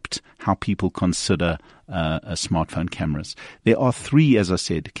reshaped how people consider smartphone cameras. There are 3, as I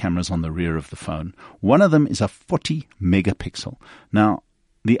said, cameras on the rear of the phone. One of them is a 40 megapixel. Now,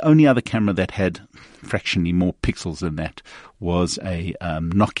 the only other camera that had fractionally more pixels than that was a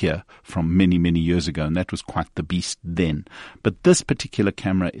Nokia from many, many years ago, and that was quite the beast then. But this particular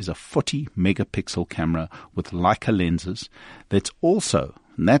camera is a 40 megapixel camera with Leica lenses. That's also,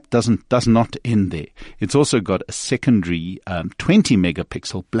 and that does not end there. It's also got a secondary 20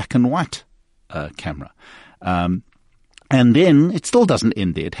 megapixel black and white camera. And then it still doesn't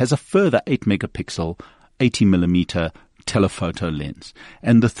end there. It has a further 8 megapixel, 80 millimeter telephoto lens.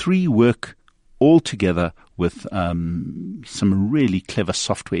 And the 3 work all together with some really clever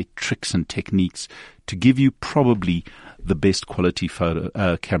software tricks and techniques to give you probably the best quality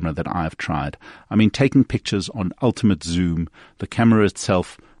photo camera that I've tried. I mean, taking pictures on ultimate zoom, the camera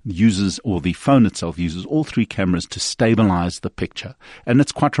itself uses, or the phone itself uses, all 3 cameras to stabilize the picture. And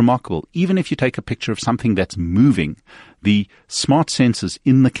it's quite remarkable. Even if you take a picture of something that's moving, the smart sensors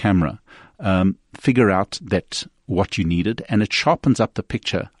in the camera figure out that what you needed, and it sharpens up the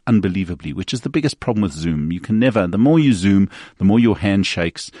picture unbelievably, which is the biggest problem with zoom. You can never, the more you zoom, the more your hand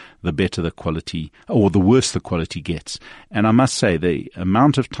shakes, the better the quality, or the worse the quality gets. And I must say, the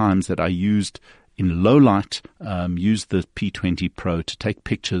amount of times that I used in low light, used the P20 Pro to take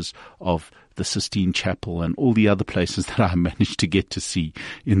pictures of the Sistine Chapel and all the other places that I managed to get to see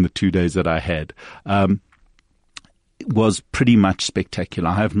in the 2 days that I had, was pretty much spectacular.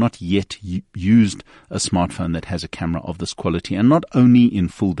 I have not yet used a smartphone that has a camera of this quality, and not only in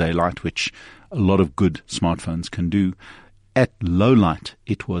full daylight, which a lot of good smartphones can do. At low light,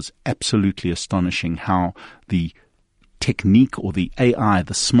 it was absolutely astonishing how the technique, or the AI,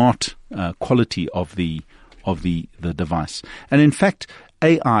 the smart quality of the device. And in fact,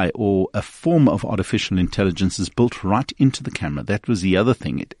 AI, or a form of artificial intelligence, is built right into the camera. That was the other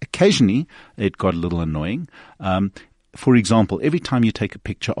thing. Occasionally, it got a little annoying. For example, every time you take a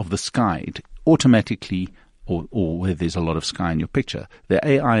picture of the sky, it automatically, or where there's a lot of sky in your picture, the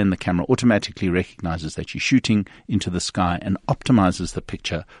AI in the camera automatically recognizes that you're shooting into the sky and optimizes the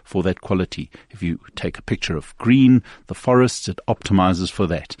picture for that quality. If you take a picture of green, the forests, it optimizes for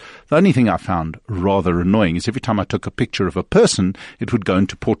that. The only thing I found rather annoying is every time I took a picture of a person, it would go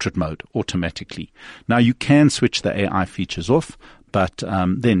into portrait mode automatically. Now, you can switch the AI features off, but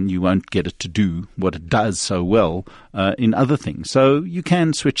then you won't get it to do what it does so well in other things. So you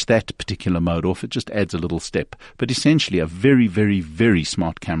can switch that particular mode off. It just adds a little step. But essentially a very, very, very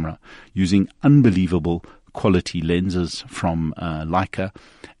smart camera using unbelievable quality lenses from Leica.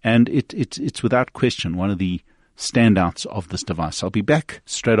 And it's without question one of the standouts of this device. I'll be back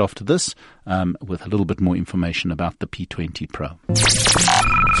straight after this with a little bit more information about the P20 Pro.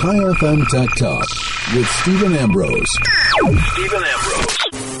 High FM Tech Talk with Stephen Ambrose.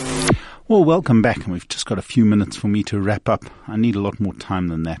 Well, welcome back, and we've just got a few minutes for me to wrap up. I need a lot more time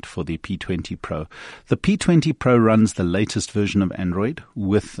than that for the P20 Pro. The P20 Pro runs the latest version of Android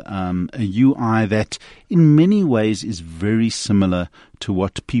with a UI that in many ways is very similar to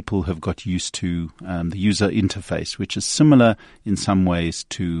what people have got used to, the user interface, which is similar in some ways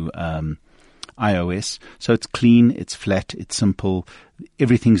to iOS. So it's clean, it's flat, it's simple,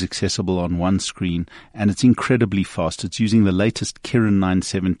 everything's accessible on one screen, and it's incredibly fast. It's using the latest Kirin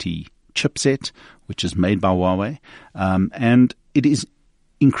 970 chipset, which is made by Huawei, and it is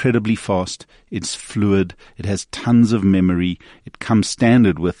incredibly fast. It's fluid. It has tons of memory. It comes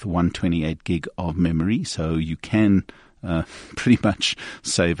standard with 128 gig of memory, so you can pretty much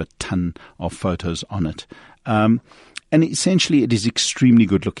save a ton of photos on it. And essentially, it is extremely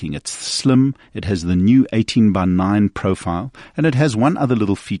good looking. It's slim. It has the new 18:9 profile, and it has one other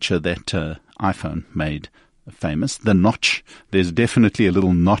little feature that iPhone made famous. The notch, there's definitely a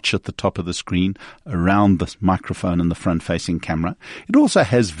little notch at the top of the screen around the microphone and the front-facing camera. It also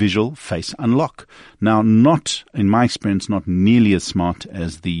has visual face unlock. Now, not, in my experience, not nearly as smart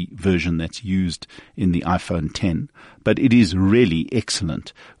as the version that's used in the iPhone 10, but it is really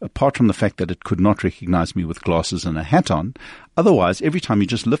excellent. Apart from the fact that it could not recognize me with glasses and a hat on, otherwise, every time you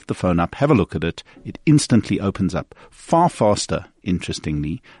just lift the phone up, have a look at it, it instantly opens up far faster,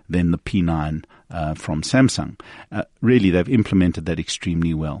 interestingly, than the P9 from Samsung. Really, they've implemented that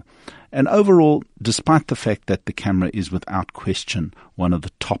extremely well. And overall, despite the fact that the camera is without question one of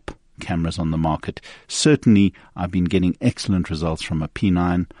the top cameras on the market, certainly I've been getting excellent results from a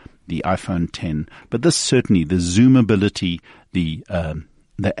P9, the iPhone 10, but this certainly, the zoomability, the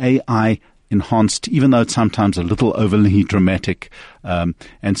AI enhanced, even though it's sometimes a little overly dramatic,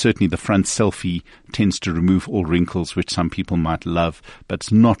 and certainly the front selfie tends to remove all wrinkles, which some people might love, but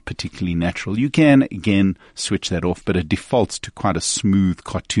it's not particularly natural. You can, again, switch that off, but it defaults to quite a smooth,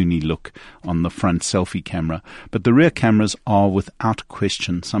 cartoony look on the front selfie camera. But the rear cameras are, without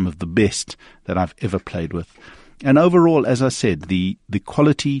question, some of the best that I've ever played with. And overall, as I said, the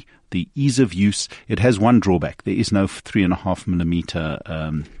quality, the ease of use, it has one drawback. There is no 3.5 millimeter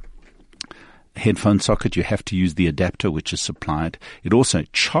headphone socket. You have to use the adapter, which is supplied. It also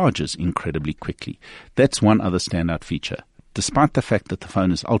charges incredibly quickly. That's one other standout feature. Despite the fact that the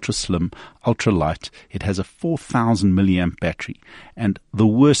phone is ultra slim, ultra light, it has a 4,000 milliamp battery. And the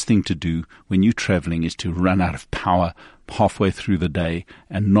worst thing to do when you're traveling is to run out of power halfway through the day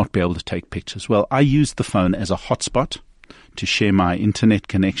and not be able to take pictures. Well, I use the phone as a hotspot to share my internet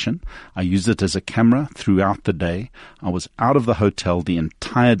connection. I use it as a camera throughout the day. I was out of the hotel the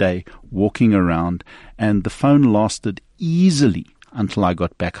entire day walking around, and the phone lasted easily until I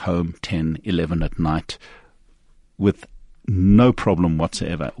got back home 10, 11 at night with no problem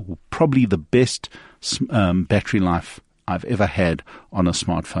whatsoever. Probably the best battery life I've ever had on a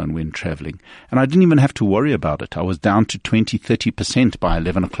smartphone when traveling. And I didn't even have to worry about it. I was down to 20, 30% by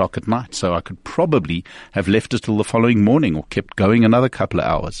 11 o'clock at night. So I could probably have left it till the following morning or kept going another couple of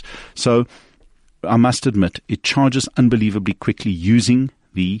hours. So I must admit, it charges unbelievably quickly using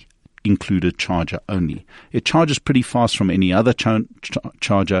the included charger only. It charges pretty fast from any other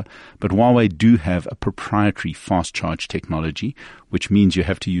charger, but Huawei do have a proprietary fast charge technology, which means you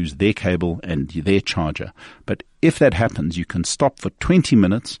have to use their cable and their charger. But if that happens, you can stop for 20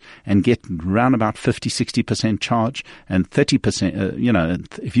 minutes and get around about 50, 60% charge, and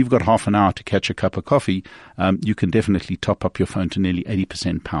 30%, if you've got half an hour to catch a cup of coffee, you can definitely top up your phone to nearly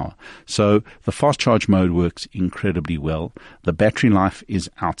 80% power. So the fast charge mode works incredibly well. The battery life is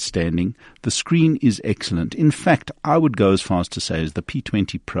outstanding. The screen is excellent. In fact, I would go as far as to say as the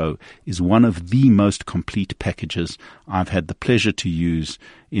P20 Pro is one of the most complete packages I've had the pleasure to use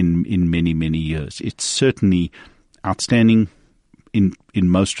in many, many years. It's certainly outstanding in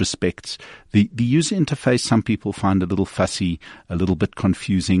most respects. The user interface, some people find a little fussy, a little bit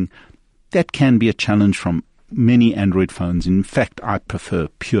confusing. That can be a challenge from many Android phones. In fact, I prefer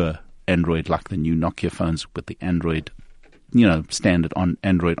pure Android, like the new Nokia phones with the Android, standard on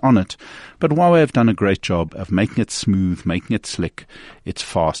Android on it. But Huawei have done a great job of making it smooth, making it slick. It's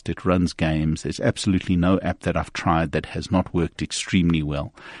fast. It runs games. There's absolutely no app that I've tried that has not worked extremely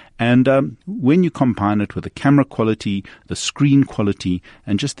well. And when you combine it with the camera quality, the screen quality,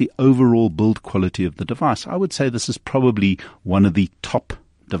 and just the overall build quality of the device, I would say this is probably one of the top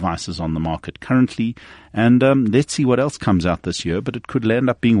devices on the market currently. And let's see what else comes out this year, but it could end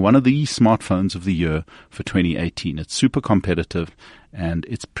up being one of the smartphones of the year for 2018. It's super competitive, and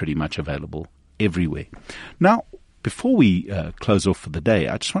it's pretty much available everywhere. Now, before we close off for the day,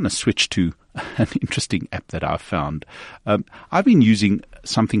 I just want to switch to an interesting app that I've found. I've been using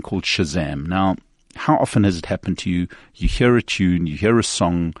something called Shazam. Now, how often has it happened to you? You hear a tune, you hear a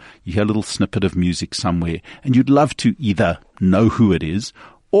song, you hear a little snippet of music somewhere, and you'd love to either know who it is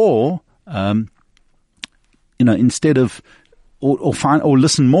or, instead of, or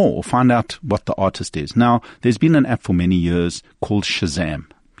listen more or find out what the artist is. Now, there's been an app for many years called Shazam.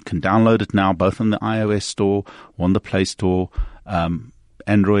 You can download it now both on the iOS store or on the Play Store.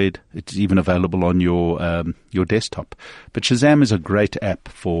 Android, it's even available on your desktop. But Shazam is a great app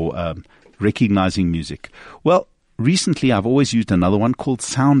for recognizing music. Well, recently I've always used another one called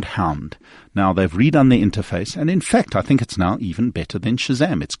SoundHound. Now, they've redone their interface, and in fact, I think it's now even better than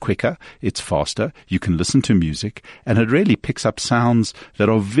Shazam. It's quicker, it's faster, you can listen to music, and it really picks up sounds that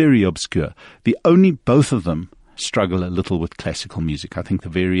are very obscure. Both of them struggle a little with classical music. I think the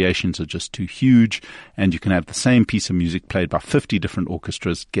variations are just too huge, and you can have the same piece of music played by 50 different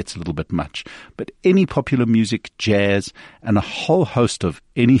orchestras. It gets a little bit much. But any popular music, jazz, and a whole host of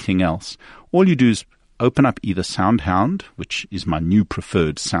anything else, all you do is open up either SoundHound, which is my new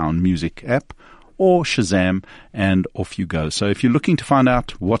preferred sound music app, or Shazam, and off you go. So if you're looking to find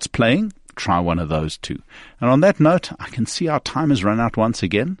out what's playing, try one of those too. And on that note, I can see our time has run out once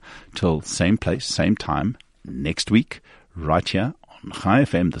again. Till same place, same time, next week, right here on High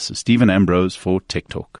FM. This is Stephen Ambrose for Tech Talk.